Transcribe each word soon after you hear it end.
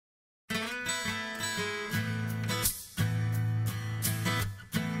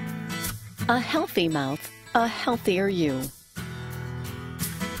A healthy mouth, a healthier you.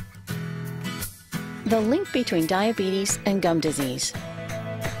 The link between diabetes and gum disease.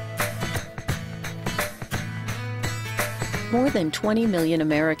 More than 20 million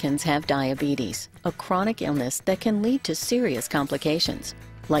Americans have diabetes, a chronic illness that can lead to serious complications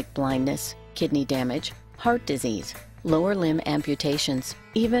like blindness, kidney damage, heart disease, lower limb amputations,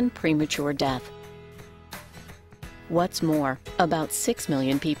 even premature death. What's more, about 6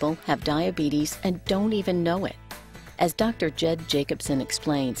 million people have diabetes and don't even know it. As Dr. Jed Jacobson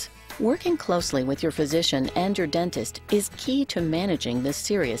explains, working closely with your physician and your dentist is key to managing this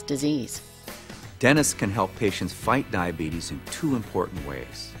serious disease. Dentists can help patients fight diabetes in two important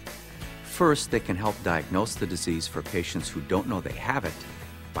ways. First, they can help diagnose the disease for patients who don't know they have it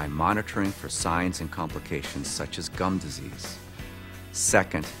by monitoring for signs and complications such as gum disease.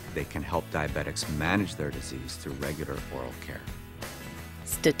 Second, they can help diabetics manage their disease through regular oral care.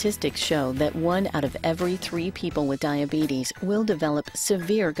 Statistics show that 1 out of every 3 people with diabetes will develop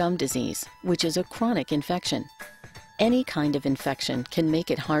severe gum disease, which is a chronic infection. Any kind of infection can make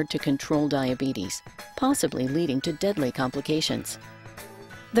it hard to control diabetes, possibly leading to deadly complications.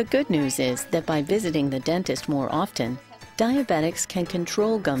 The good news is that by visiting the dentist more often, diabetics can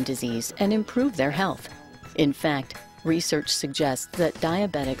control gum disease and improve their health. In fact, research suggests that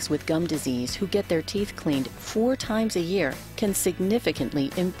diabetics with gum disease who get their teeth cleaned 4 times a year can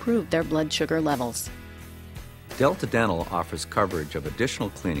significantly improve their blood sugar levels. Delta Dental offers coverage of additional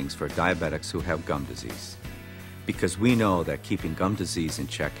cleanings for diabetics who have gum disease, because we know that keeping gum disease in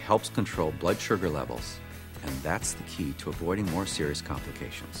check helps control blood sugar levels, and that's the key to avoiding more serious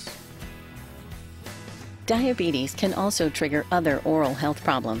complications. Diabetes can also trigger other oral health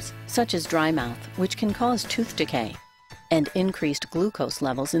problems, such as dry mouth, which can cause tooth decay, and increased glucose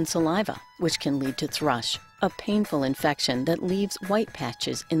levels in saliva, which can lead to thrush, a painful infection that leaves white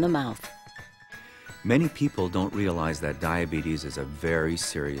patches in the mouth. Many people don't realize that diabetes is a very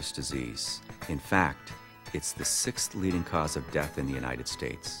serious disease. In fact, it's the 6th leading cause of death in the United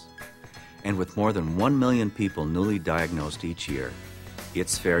States. And with more than 1 million people newly diagnosed each year,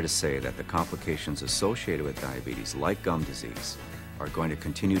 it's fair to say that the complications associated with diabetes, like gum disease, are going to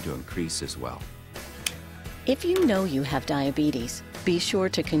continue to increase as well. If you know you have diabetes, be sure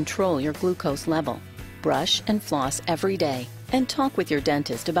to control your glucose level. Brush and floss every day, and talk with your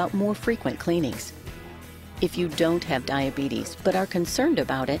dentist about more frequent cleanings. If you don't have diabetes but are concerned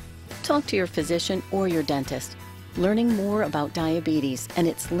about it, talk to your physician or your dentist. Learning more about diabetes and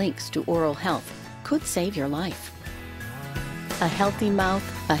its links to oral health could save your life. A healthy mouth,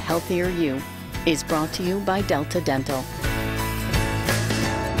 a healthier you is brought to you by Delta Dental.